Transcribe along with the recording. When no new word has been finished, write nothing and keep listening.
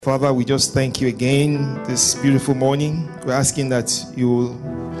Father, we just thank you again this beautiful morning. We're asking that you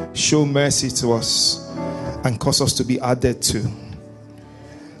will show mercy to us and cause us to be added to.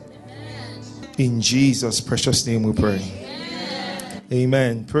 In Jesus' precious name we pray.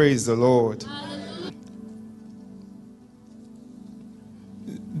 Amen. Praise the Lord.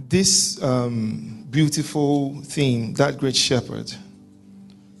 This beautiful theme, that great shepherd,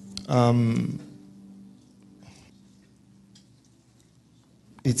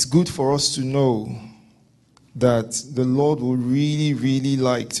 it's good for us to know that the Lord would really, really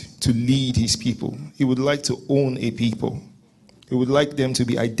like to lead his people. He would like to own a people. He would like them to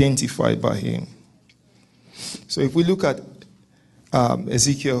be identified by him. So if we look at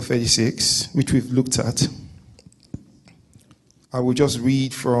Ezekiel 36, which we've looked at, I will just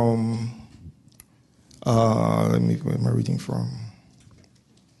read from, where am I reading from?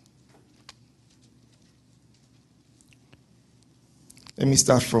 Let me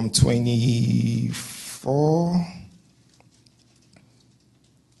start from 24.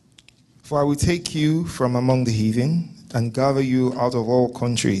 For I will take you from among the heathen and gather you out of all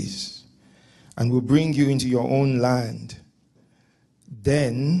countries and will bring you into your own land.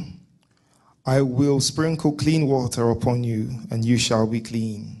 Then I will sprinkle clean water upon you, and you shall be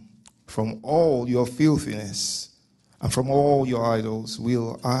clean. From all your filthiness and from all your idols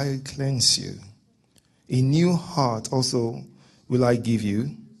will I cleanse you. A new heart also will I give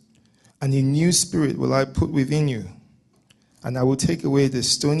you, and a new spirit will I put within you. And I will take away the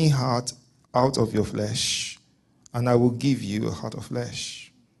stony heart out of your flesh, and I will give you a heart of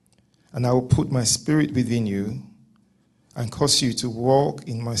flesh. And I will put my spirit within you, and cause you to walk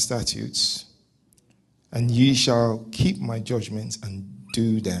in my statutes, and ye shall keep my judgments and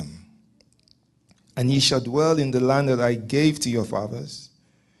do them. And ye shall dwell in the land that I gave to your fathers,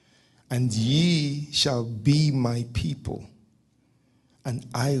 and ye shall be my people, and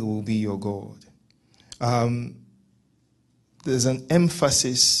I will be your God. There's an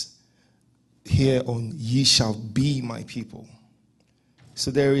emphasis here on ye shall be my people.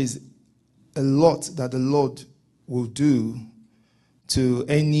 So there is a lot that the Lord will do to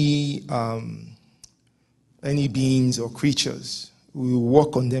any beings or creatures. We will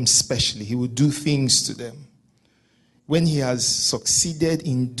work on them specially. He will do things to them. When he has succeeded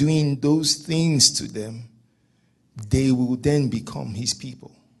in doing those things to them, they will then become his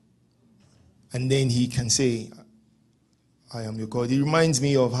people. And then he can say, I am your God. It reminds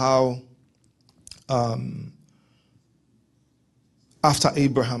me of how after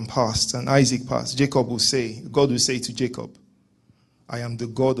Abraham passed and Isaac passed, God will say to Jacob, I am the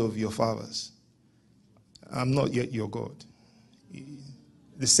God of your fathers. I'm not yet your God.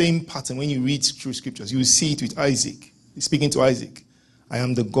 The same pattern, when you read through scriptures, you will see it with Isaac. He's speaking to Isaac. I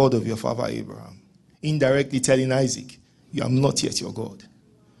am the God of your father Abraham. Indirectly telling Isaac, I am not yet your God.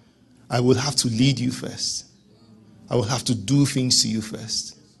 I will have to lead you first. I will have to do things to you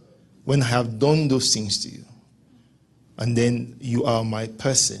first. When I have done those things to you, and then you are my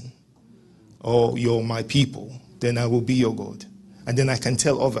person, or you're my people, then I will be your God. And then I can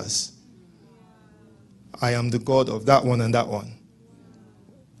tell others, I am the God of that one and that one.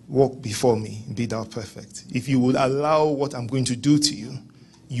 Walk before me, be thou perfect. If you would allow what I'm going to do to you,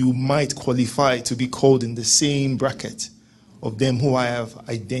 you might qualify to be called in the same bracket of them who I have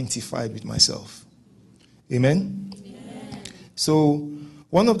identified with myself. Amen? Amen. So,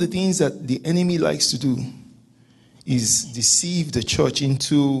 one of the things that the enemy likes to do is deceive the church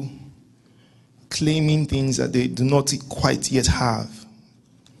into claiming things that they do not quite yet have.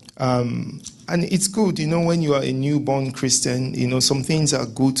 And it's good, when you are a newborn Christian, some things are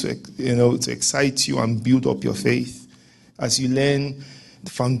good to excite you and build up your faith as you learn the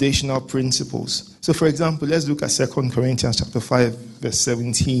foundational principles. So, for example, let's look at 2 Corinthians chapter 5, verse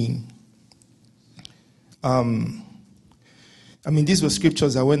 17. These were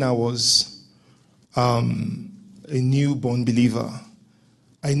scriptures that when I was a newborn believer,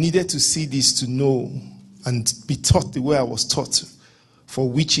 I needed to see this to know and be taught the way I was taught for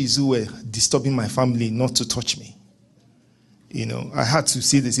witches who were disturbing my family not to touch me. I had to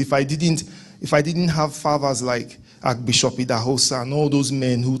see this. If I didn't have fathers like Archbishop Idahosa and all those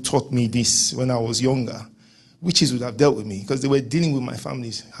men who taught me this when I was younger, witches would have dealt with me because they were dealing with my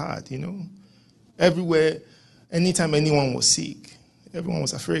families hard, Everywhere, anytime anyone was sick, everyone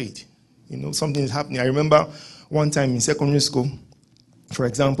was afraid. Something is happening. I remember one time in secondary school, for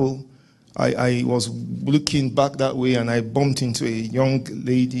example, I was looking back that way and I bumped into a young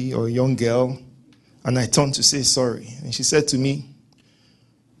lady or a young girl and I turned to say sorry. And she said to me,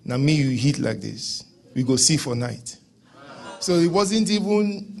 now me you hit like this. We go see for night. So it wasn't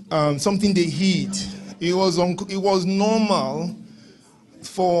even something they hid. It was normal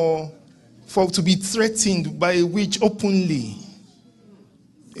for to be threatened by a witch openly.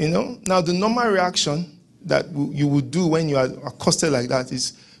 Now the normal reaction that you would do when you are accosted like that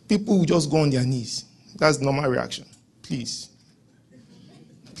is people will just go on their knees. That's the normal reaction. Please.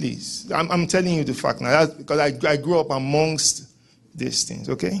 I'm telling you the fact now. That's because I grew up amongst these things,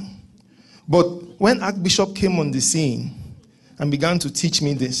 okay? But when Archbishop came on the scene and began to teach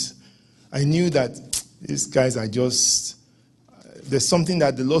me this, I knew that these guys are just, there's something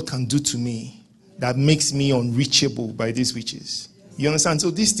that the Lord can do to me that makes me unreachable by these witches. You understand? So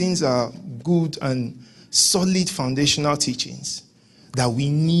these things are good and solid foundational teachings that we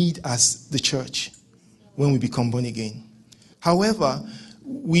need as the church when we become born again. However,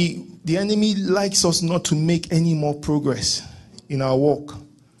 the enemy likes us not to make any more progress in our walk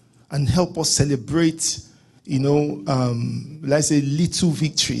and help us celebrate, let's say little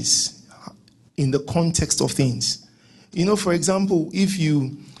victories in the context of things. For example,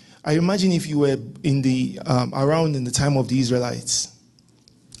 I imagine if you were around in the time of the Israelites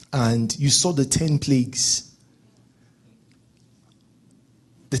and you saw the 10 plagues.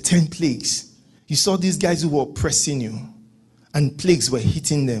 The 10 plagues. You saw these guys who were oppressing you and plagues were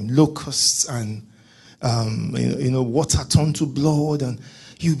hitting them, locusts and water turned to blood, and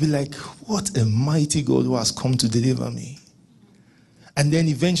you'd be like, what a mighty God who has come to deliver me. And then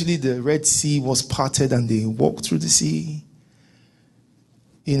eventually the Red Sea was parted and they walked through the sea.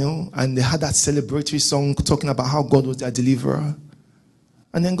 And they had that celebratory song talking about how God was their deliverer.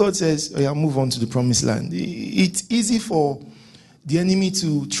 And then God says, oh yeah, move on to the promised land. It's easy for the enemy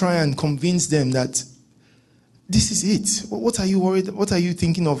to try and convince them that this is it. What are you worried? What are you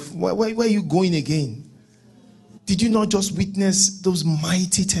thinking of? Where are you going again? Did you not just witness those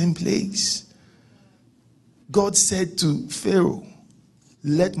mighty 10 plagues? God said to Pharaoh,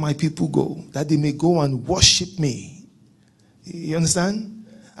 let my people go, that they may go and worship me. You understand?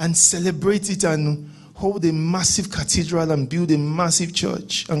 And celebrate it and hold a massive cathedral and build a massive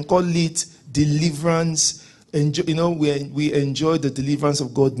church and call it deliverance. We enjoy the deliverance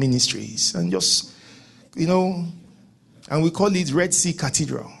of God ministries and just, and we call it Red Sea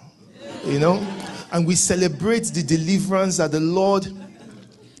Cathedral, and we celebrate the deliverance that the Lord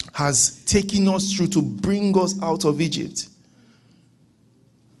has taken us through to bring us out of Egypt.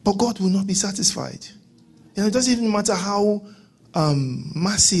 But God will not be satisfied. It doesn't even matter how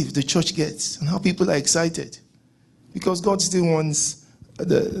massive the church gets and how people are excited, because God still wants,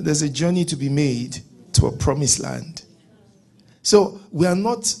 there's a journey to be made to a promised land. So we are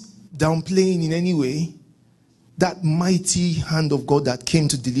not downplaying in any way that mighty hand of God that came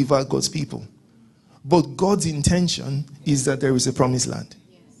to deliver God's people. But God's intention is that there is a promised land.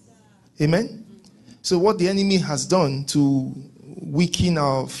 Amen? So what the enemy has done to weaken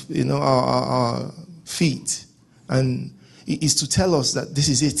our feet and is to tell us that this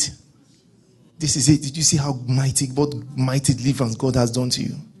is it. This is it. Did you see how mighty deliverance God has done to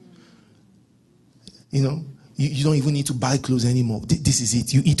you? You don't even need to buy clothes anymore. This is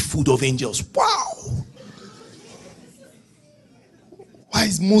it. You eat food of angels. Wow! Why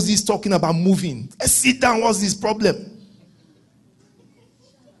is Moses talking about moving? Let's sit down. What's this problem?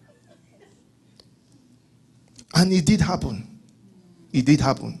 And it did happen. It did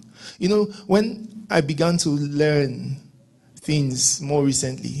happen. When I began to learn things more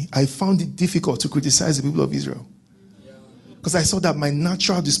recently, I found it difficult to criticize the people of Israel. Because I saw that my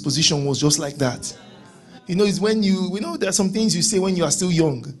natural disposition was just like that. It's when there are some things you say when you are still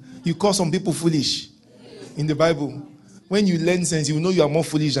young. You call some people foolish in the Bible. When you learn sense, you know you are more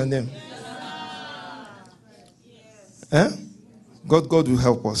foolish than them. God will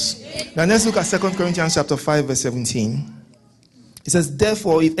help us. Now let's look at 2 Corinthians chapter 5, verse 17. It says,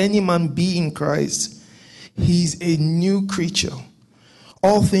 therefore, if any man be in Christ, he is a new creature.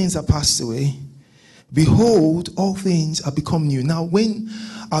 All things are passed away. Behold, all things are become new. Now, when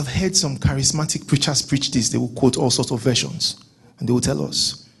I've heard some charismatic preachers preach this, they will quote all sorts of versions. And they will tell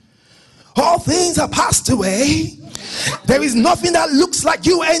us, all things are passed away. There is nothing that looks like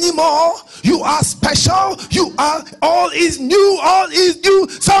you anymore. You are special. All is new. All is new.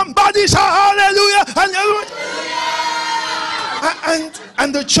 Somebody shout hallelujah.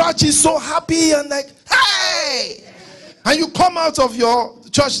 And the church is so happy and like, hey! And you come out of your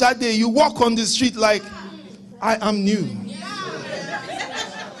church that day, you walk on the street like, I am new.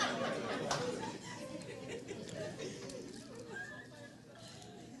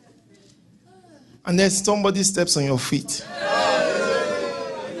 And then somebody steps on your feet.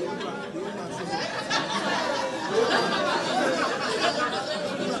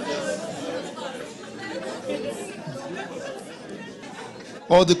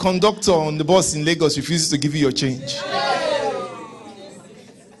 Or the conductor on the bus in Lagos refuses to give you your change.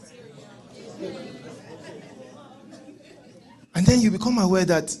 And then you become aware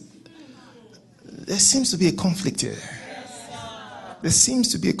that there seems to be a conflict here. There seems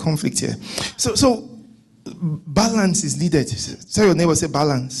to be a conflict here. So balance is needed. Tell your neighbor, say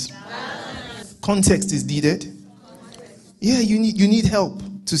balance. Context is needed. Yeah, you need help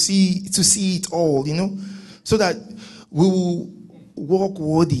to see it all, so that we will walk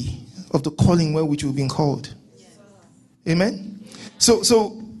worthy of the calling where which we've been called. Amen.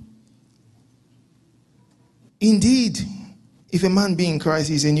 So indeed, if a man be in Christ,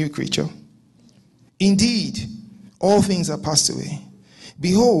 he is a new creature. Indeed, all things are passed away.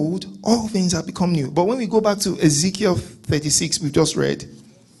 Behold, all things have become new. But when we go back to Ezekiel 36, we've just read,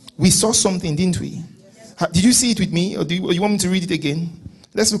 we saw something, didn't we? Did you see it with me? Or do you want me to read it again?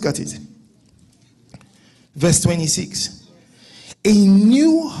 Let's look at it. Verse 26. A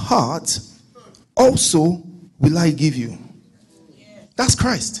new heart also will I give you. That's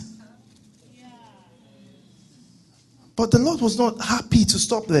Christ. But the Lord was not happy to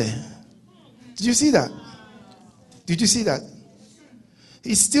stop there. Did you see that? Did you see that?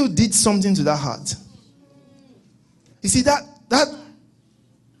 He still did something to that heart. You see, that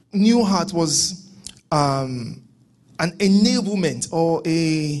new heart was an enablement, or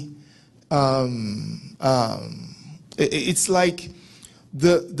it's like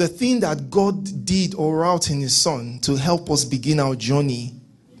the thing that God did or wrought in his Son to help us begin our journey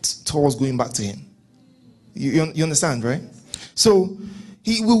towards going back to him. You understand, right? So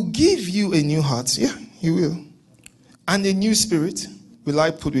he will give you a new heart. Yeah, he will. And a new spirit will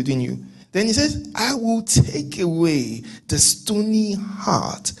I put within you. Then he says, I will take away the stony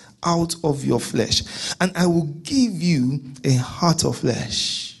heart out of your flesh, and I will give you a heart of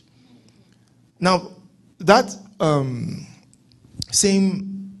flesh. Now, that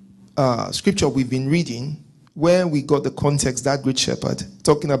same scripture we've been reading, where we got the context, that great shepherd,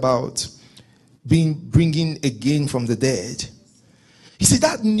 talking about bringing again from the dead. You see,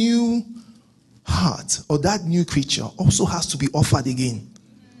 that new heart or that new creature also has to be offered again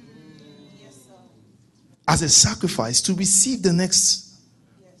as a sacrifice to receive the next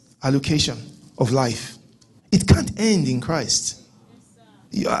allocation of life. It can't end in Christ.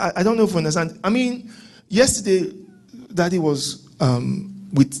 I don't know if you understand. I mean, yesterday, Daddy was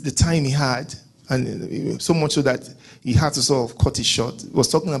with the time he had, and so much so that he had to sort of cut it short. He was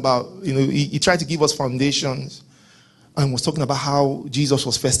talking about, he tried to give us foundations, and was talking about how Jesus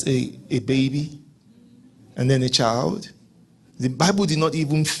was first a baby and then a child. The Bible did not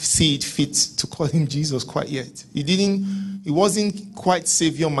even see it fit to call him Jesus quite yet. He wasn't quite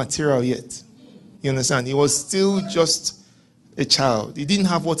savior material yet. You understand? He was still just a child. He didn't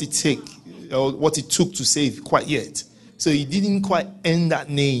have what it took to save quite yet. So he didn't quite earn that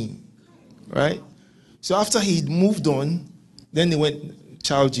name. Right? So after he'd moved on, then they went,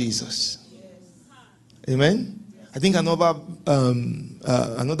 Child Jesus. Amen? I think another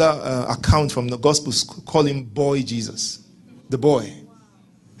account from the Gospels call him Boy Jesus. The boy.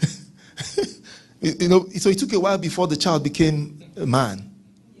 So it took a while before the child became a man.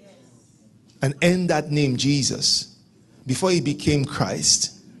 And earned that name Jesus. Before he became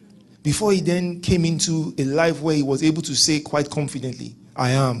Christ. Before he then came into a life where he was able to say quite confidently, I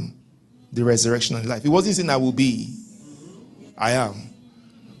am the resurrection and life. He wasn't saying I will be. I am.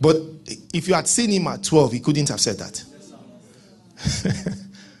 But if you had seen him at 12, he couldn't have said that.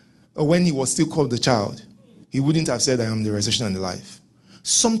 Or when he was still called the child, he wouldn't have said, I am the resurrection and the life.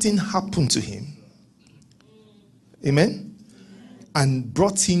 Something happened to him. Amen? And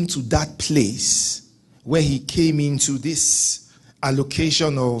brought him to that place where he came into this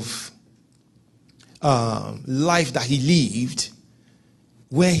allocation of life that he lived,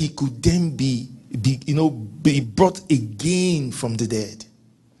 where he could then be brought again from the dead.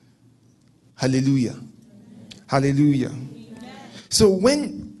 Hallelujah. Hallelujah. Amen. So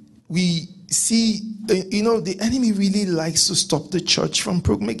when we see, the enemy really likes to stop the church from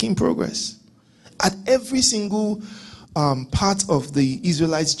making progress. At every single part of the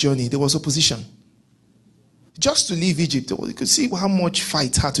Israelites' journey, there was opposition. Just to leave Egypt, you could see how much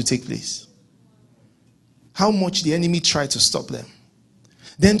fight had to take place. How much the enemy tried to stop them.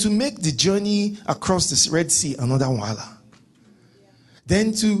 Then to make the journey across the Red Sea another wala.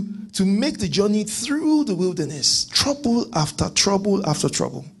 Then to make the journey through the wilderness, trouble after trouble after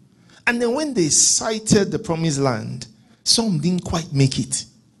trouble. And then when they sighted the promised land, some didn't quite make it.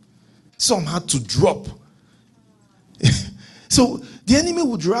 Some had to drop. So the enemy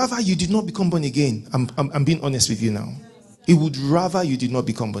would rather you did not become born again. I'm being honest with you now. He would rather you did not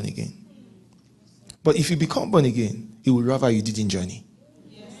become born again. But if you become born again, he would rather you didn't journey.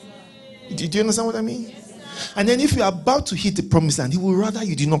 Do you understand what I mean? Yes, and then if you're about to hit the promised land, he will rather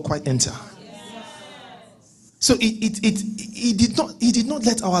you did not quite enter. Yes. So he did not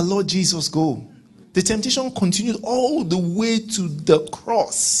let our Lord Jesus go. The temptation continued all the way to the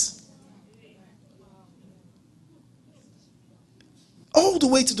cross. All the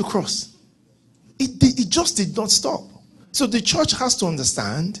way to the cross. It just did not stop. So the church has to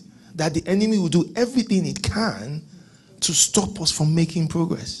understand that the enemy will do everything it can to stop us from making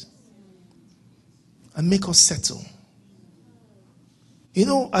progress and make us settle. You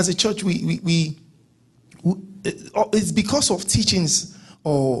know, as a church, it's because of teachings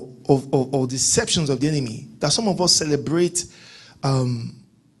or deceptions of the enemy that some of us celebrate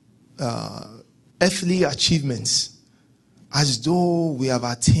earthly achievements as though we have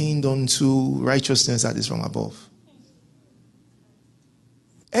attained unto righteousness that is from above.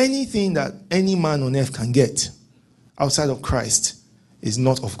 Anything that any man on earth can get outside of Christ is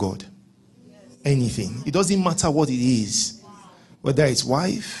not of God. Anything. It doesn't matter what it is. Whether it's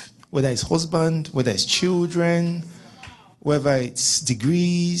wife, whether it's husband, whether it's children, whether it's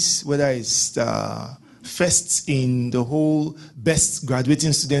degrees, whether it's first in the whole, best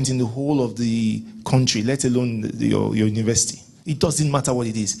graduating student in the whole of the country, let alone your university. It doesn't matter what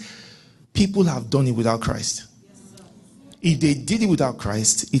it is. People have done it without Christ. If they did it without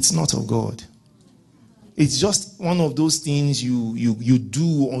Christ, it's not of God. It's just one of those things you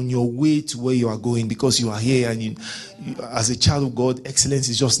do on your way to where you are going because you are here, and you, as a child of God, excellence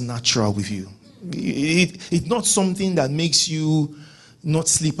is just natural with you. It's not something that makes you not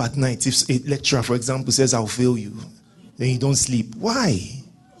sleep at night. If a lecturer, for example, says, I'll fail you, then you don't sleep. Why?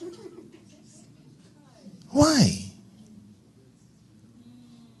 Why?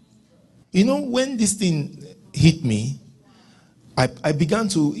 You know, when this thing hit me, I began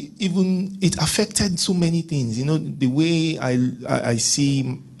to it affected so many things. You know, the way I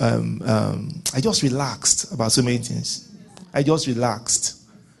see, I just relaxed about so many things. I just relaxed.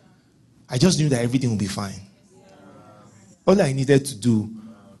 I just knew that everything would be fine. All I needed to do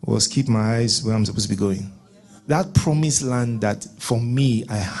was keep my eyes where I'm supposed to be going. That promised land that for me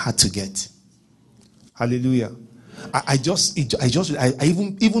I had to get. Hallelujah. Even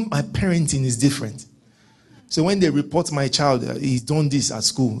my parenting is different. So when they report my child, he's done this at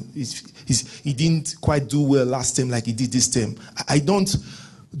school. He didn't quite do well last term like he did this term. I don't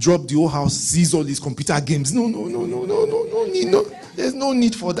drop the whole house, seize all these computer games. No. There's no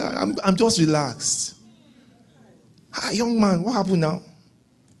need for that. I'm just relaxed. Hi, young man, what happened now?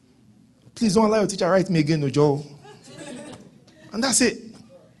 Please don't allow your teacher write me again, no Joe. And that's it.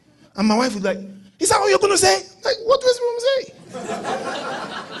 And my wife was like, is that what you're going to say? Like, what was you going to say?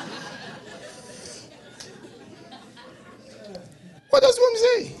 What does one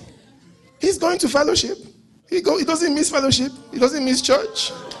say? He's going to fellowship. He doesn't miss fellowship. He doesn't miss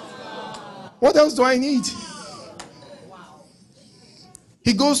church. What else do I need?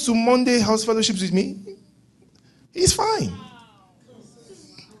 He goes to Monday house fellowships with me. He's fine.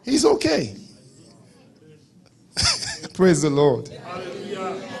 He's okay. Praise the Lord.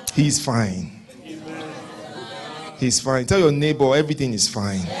 He's fine. He's fine. Tell your neighbor everything is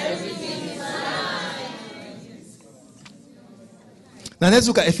fine. Now let's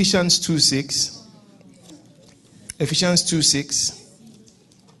look at Ephesians 2:6. Ephesians 2:6.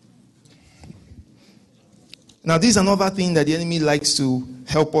 Now this is another thing that the enemy likes to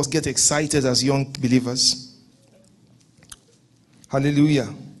help us get excited as young believers.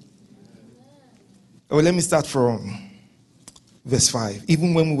 Hallelujah. Well, let me start from verse 5.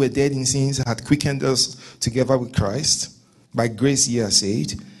 Even when we were dead in sins, had quickened us together with Christ. By grace ye are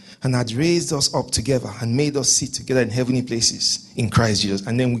saved. And had raised us up together and made us sit together in heavenly places in Christ Jesus.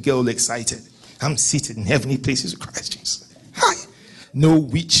 And then we get all excited. I'm seated in heavenly places with Christ Jesus. Hi. No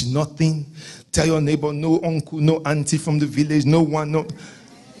witch, nothing. Tell your neighbor, no uncle, no auntie from the village, no one, no.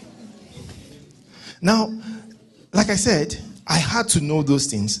 Now, like I said, I had to know those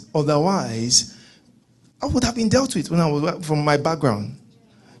things. Otherwise, I would have been dealt with when I was from my background.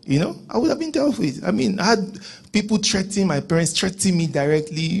 You know, I would have been dealt with. I mean, I had people threatening my parents, threatening me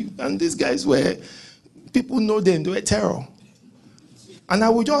directly. And these guys were, people know them, they were terror. And I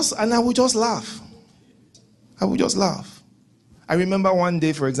would just laugh. I would just laugh. I remember one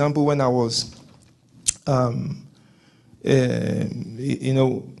day, for example, when I was,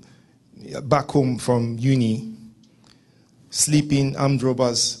 back home from uni, sleeping, armed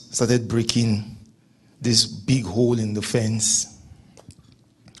robbers started breaking this big hole in the fence.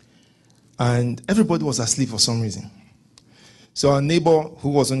 And everybody was asleep for some reason. So our neighbor who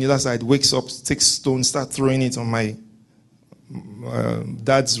was on the other side wakes up, takes stone, starts throwing it on my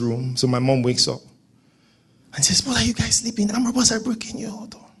dad's room. So my mom wakes up and says, "What are you guys sleeping? Armed robbers are breaking your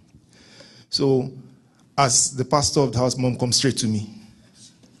door." So as the pastor of the house, mom comes straight to me.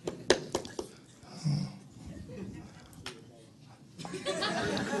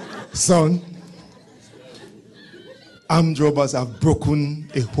 Son, armed robbers have broken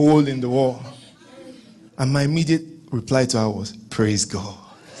a hole in the wall. And my immediate reply to her was, praise God.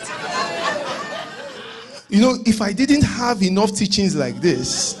 You know, if I didn't have enough teachings like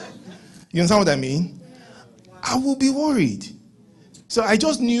this, you understand what I mean? I would be worried. So I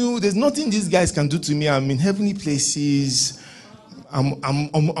just knew there's nothing these guys can do to me. I'm in heavenly places. I'm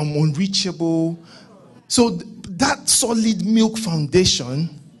unreachable. So that solid milk foundation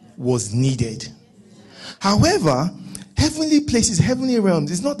was needed. However, heavenly places, heavenly realms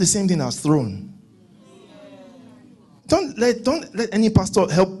is not the same thing as throne. Don't let any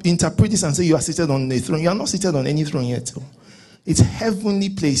pastor help interpret this and say you are seated on a throne. You are not seated on any throne yet. It's heavenly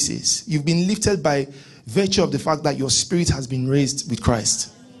places. You've been lifted by virtue of the fact that your spirit has been raised with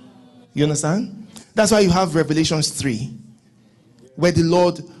Christ. You understand? That's why you have Revelations 3, where the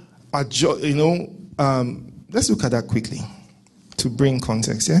Lord, let's look at that quickly to bring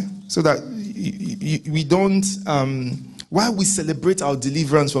context, yeah? So that we don't, while we celebrate our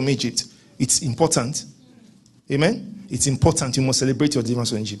deliverance from Egypt, it's important. Amen? It's important. You must celebrate your deliverance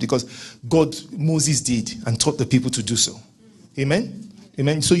from Egypt because Moses did and taught the people to do so. Amen?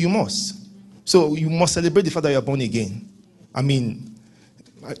 Amen? So you must. So you must celebrate the fact that you are born again. I mean,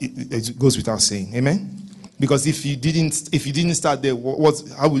 it goes without saying. Amen? Because if you didn't start there,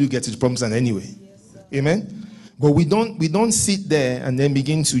 how will you get to the promised land anyway? Amen? But we don't sit there and then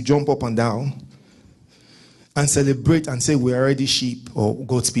begin to jump up and down and celebrate and say we're already sheep or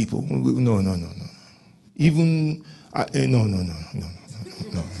God's people. No. Even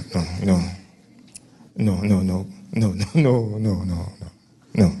no.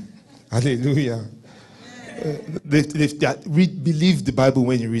 Hallelujah. Believe the Bible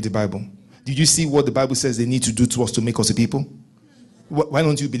when you read the Bible. Did you see what the Bible says they need to do to us to make us a people? Why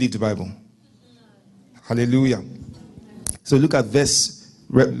don't you believe the Bible? Hallelujah. So look at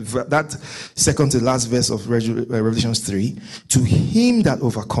that second to last verse of Revelation 3. To him that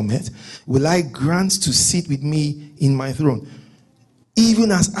overcometh will I grant to sit with me in my throne,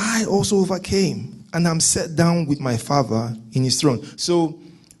 even as I also overcame and am set down with my Father in his throne. So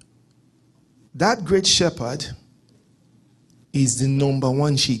that great shepherd is the number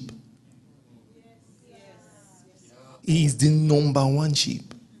one sheep. He is the number one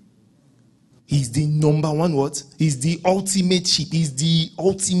sheep. He's the number one what? He's the ultimate sheep. He's the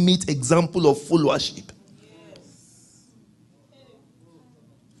ultimate example of followership.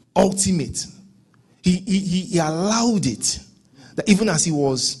 Ultimate. He allowed it. That even as he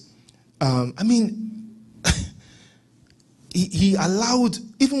was, he allowed,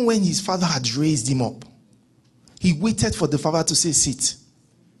 even when his father had raised him up, he waited for the father to say, sit.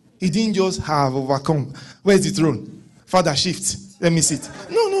 He didn't just have overcome. Where's the throne? Father, shift. Let me sit.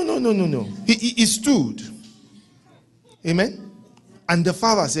 No. He stood. Amen? And the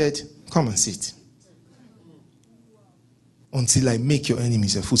father said, come and sit. Until I make your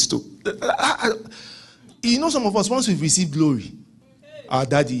enemies a footstool. You know, some of us, once we've received glory,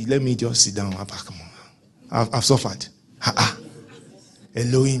 daddy, let me just sit down. I've suffered.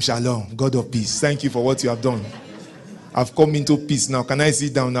 Elohim Shalom, God of peace. Thank you for what you have done. I've come into peace now. Can I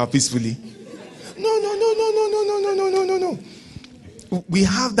sit down now peacefully? No. We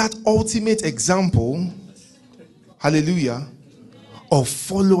have that ultimate example, hallelujah, of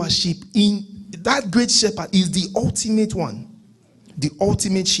followership. In that great shepherd is the ultimate one, the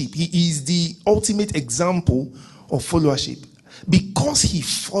ultimate sheep. He is the ultimate example of followership. Because he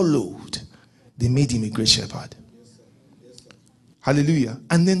followed, they made him a great shepherd. Hallelujah.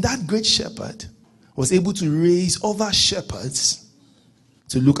 And then that great shepherd was able to raise other shepherds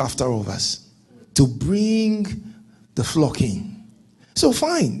to look after others, to bring the flock in. So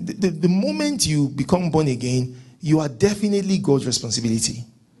fine, the moment you become born again, you are definitely God's responsibility.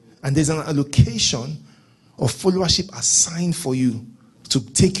 And there's an allocation of followership assigned for you to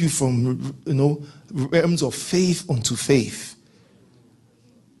take you from, realms of faith unto faith,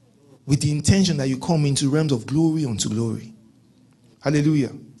 with the intention that you come into realms of glory unto glory.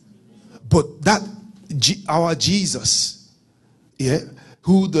 Hallelujah. But that our Jesus,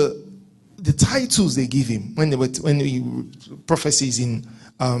 who the titles they give him when prophecies in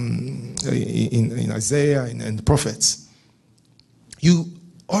Isaiah and the prophets, you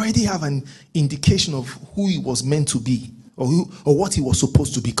already have an indication of who he was meant to be or what he was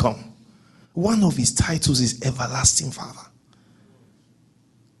supposed to become. One of his titles is Everlasting Father.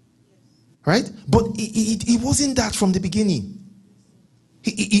 Right? But he wasn't that from the beginning.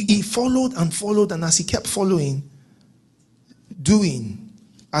 He followed, and as he kept following, doing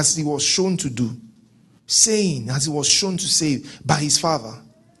as he was shown to do, saying as he was shown to say by his Father,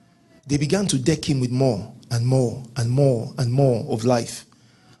 they began to deck him with more and more and more and more of life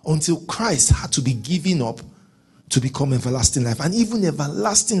until Christ had to be given up to become everlasting life. And even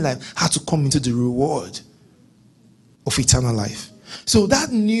everlasting life had to come into the reward of eternal life. So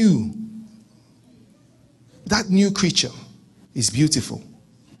that new creature is beautiful.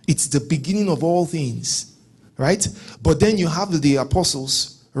 It's the beginning of all things, right? But then you have the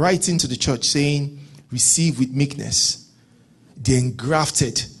apostles writing to the church saying, receive with meekness the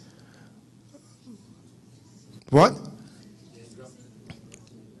engrafted. What?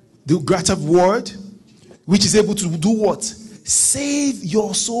 The engrafted word, which is able to do what? Save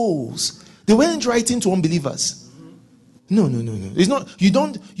your souls. They weren't writing to unbelievers. No. It's not. You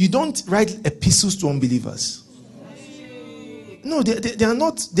don't write epistles to unbelievers. No, they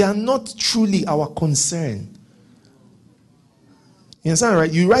are not truly our concern. You understand,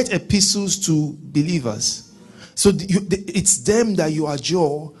 right? You write epistles to believers. So it's them that you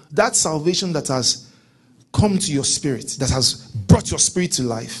adjure, that salvation that has come to your spirit, that has brought your spirit to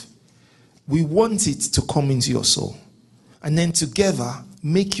life. We want it to come into your soul. And then together,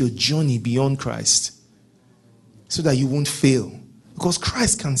 make your journey beyond Christ so that you won't fail. Because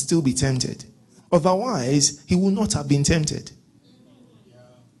Christ can still be tempted. Otherwise, he will not have been tempted.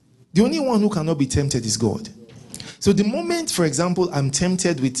 The only one who cannot be tempted is God. So the moment, for example, I'm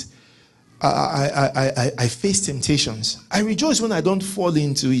tempted with, I face temptations, I rejoice when I don't fall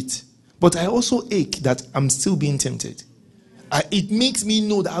into it. But I also ache that I'm still being tempted. It makes me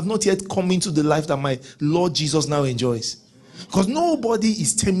know that I've not yet come into the life that my Lord Jesus now enjoys. Because nobody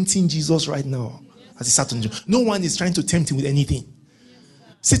is tempting Jesus right now. As he sat on the, no one is trying to tempt him with anything.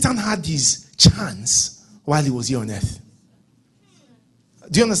 Satan had his chance while he was here on earth.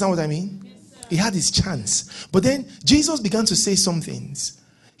 Do you understand what I mean? He had his chance. But then Jesus began to say some things.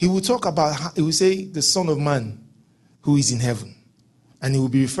 He will talk about, he will say, the Son of Man who is in heaven. And he will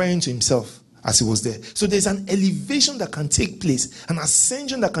be referring to himself as he was there. So there's an elevation that can take place, an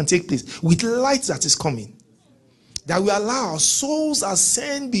ascension that can take place with light that is coming. That will allow our souls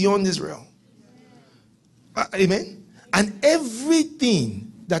ascend beyond this realm. Amen? And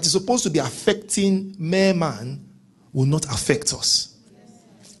everything that is supposed to be affecting mere man will not affect us.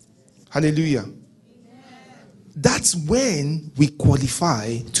 Hallelujah. That's when we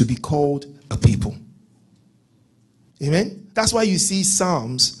qualify to be called a people. Amen? That's why you see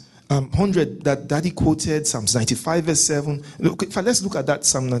Psalms 100 that Daddy quoted, Psalms 95 verse 7. Let's look at that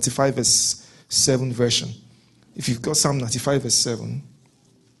Psalm 95 verse 7 version. If you've got Psalm 95 verse 7.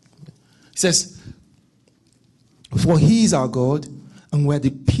 It says, for he is our God, and we're the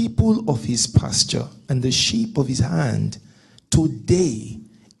people of his pasture, and the sheep of his hand. Today,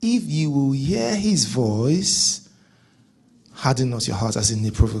 if you will hear his voice, harden not your hearts as in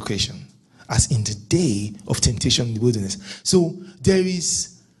the provocation, as in the day of temptation in the wilderness. So there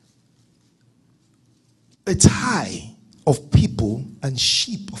is a tie of people and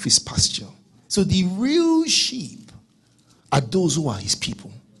sheep of his pasture. So the real sheep are those who are his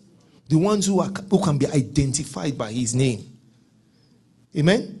people. The ones who can be identified by his name.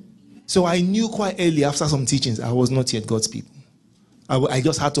 Amen? So I knew quite early after some teachings, I was not yet God's people. I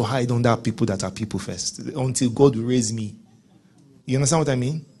just had to hide under people that are people first until God will raise me. You understand what I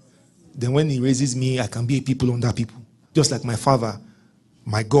mean? Then when he raises me, I can be a people under people. Just like my father,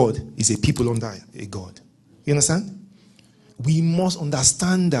 my God, is a people under a God. You understand? We must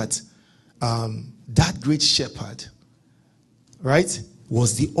understand that that great shepherd, right,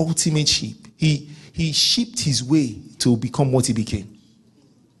 was the ultimate sheep. He sheeped his way to become what he became.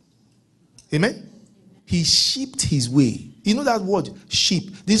 Amen? He sheeped his way. You know that word,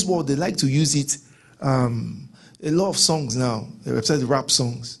 sheep? This word, they like to use it. A lot of songs now, especially rap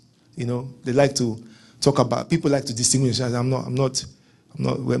songs, you know, they like to talk about, people like to distinguish. We're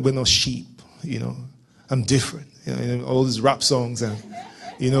not sheep, you know. I'm different. You know, all these rap songs and,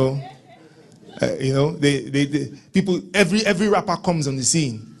 you know, they people, every rapper comes on the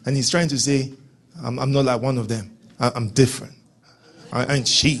scene and he's trying to say, I'm not like one of them. I'm different. I ain't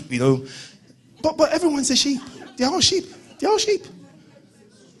sheep, you know. But everyone's a sheep. They're all sheep. They're all sheep.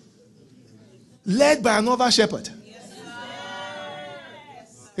 Led by another shepherd.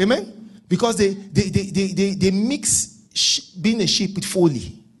 Amen? Because they mix being a sheep with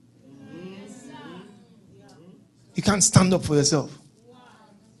folly. You can't stand up for yourself.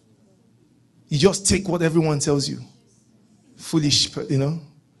 You just take what everyone tells you. Foolish, you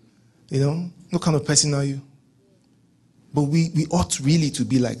know. What kind of person are you? But we ought really to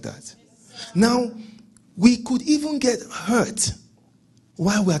be like that. Now, we could even get hurt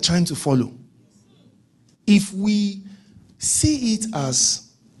while we are trying to follow. If we see it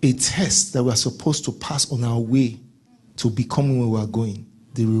as a test that we are supposed to pass on our way to becoming where we are going,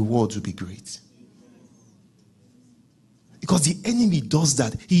 the reward will be great. Because the enemy does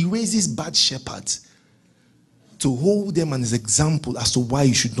that. He raises bad shepherds to hold them as an example as to why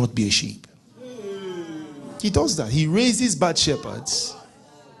you should not be a sheep. He does that. He raises bad shepherds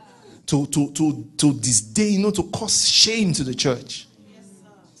to disdain, to cause shame to the church.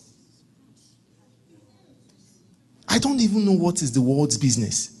 I don't even know what is the world's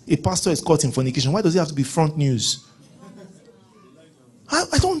business. A pastor is caught in fornication. Why does it have to be front news?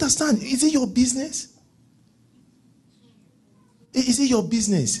 I don't understand. Is it your business? Is it your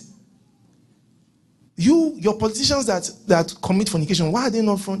business? Your politicians that commit fornication, why are they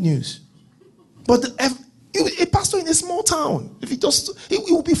not front news? But a pastor in a small town, if it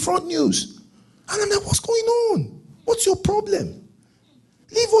will be front news. And I'm like, what's going on? What's your problem?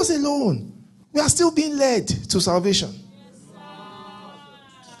 Leave us alone. We are still being led to salvation.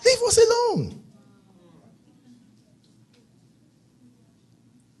 Leave us alone.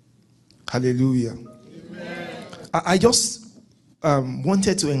 Hallelujah. I just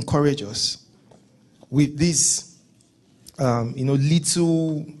wanted to encourage us with these,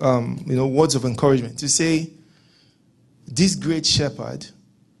 little, words of encouragement to say, this great shepherd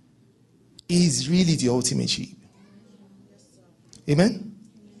is really the ultimate sheep. Amen?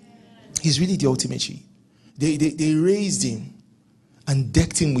 He's really the ultimate sheep. They raised him and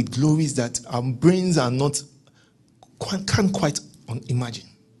decked him with glories that our brains are not, can't quite imagine.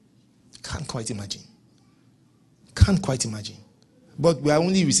 Can't quite imagine. But we are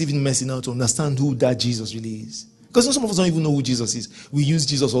only receiving mercy now to understand who that Jesus really is. Because some of us don't even know who Jesus is. We use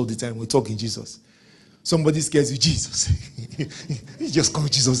Jesus all the time. We talk in Jesus. Somebody scares you, Jesus. You just call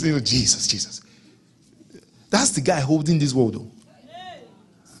Jesus. Jesus. That's the guy holding this world, though.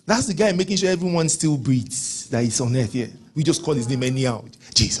 That's the guy making sure everyone still breathes, that is on earth here. We just call his name anyhow.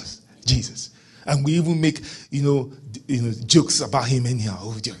 Jesus. And we even make, jokes about him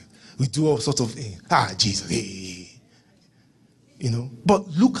anyhow. We do all sorts of things. Jesus. But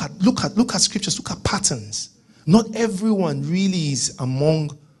look at scriptures, look at patterns. Not everyone really is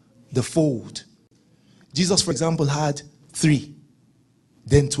among the fold. Jesus, for example, had 3,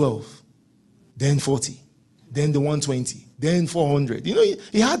 then 12, then 40, then the 120, then 400.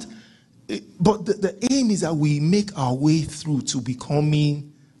 He had, but the aim is that we make our way through to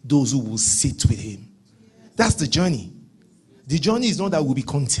becoming those who will sit with him. That's the journey. The journey is not that we'll be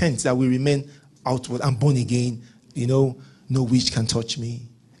content, that we remain outward and born again, no witch can touch me.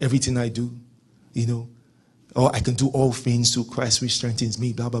 Everything I do, or I can do all things through Christ which strengthens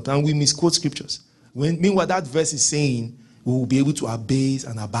me, blah, blah, blah. And we misquote scriptures. Meanwhile, that verse is saying we will be able to abase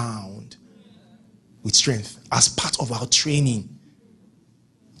and abound with strength as part of our training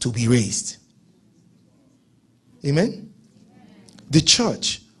to be raised. Amen? The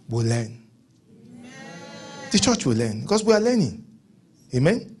church will learn. The church will learn because we are learning.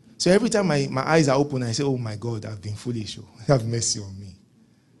 Amen? So every time my eyes are open, I say, oh my God, I've been foolish. Have mercy on me.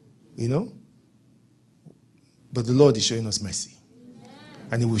 But the Lord is showing us mercy.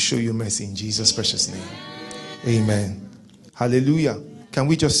 And he will show you mercy in Jesus' precious name. Amen. Hallelujah. Can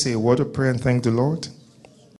we just say a word of prayer and thank the Lord?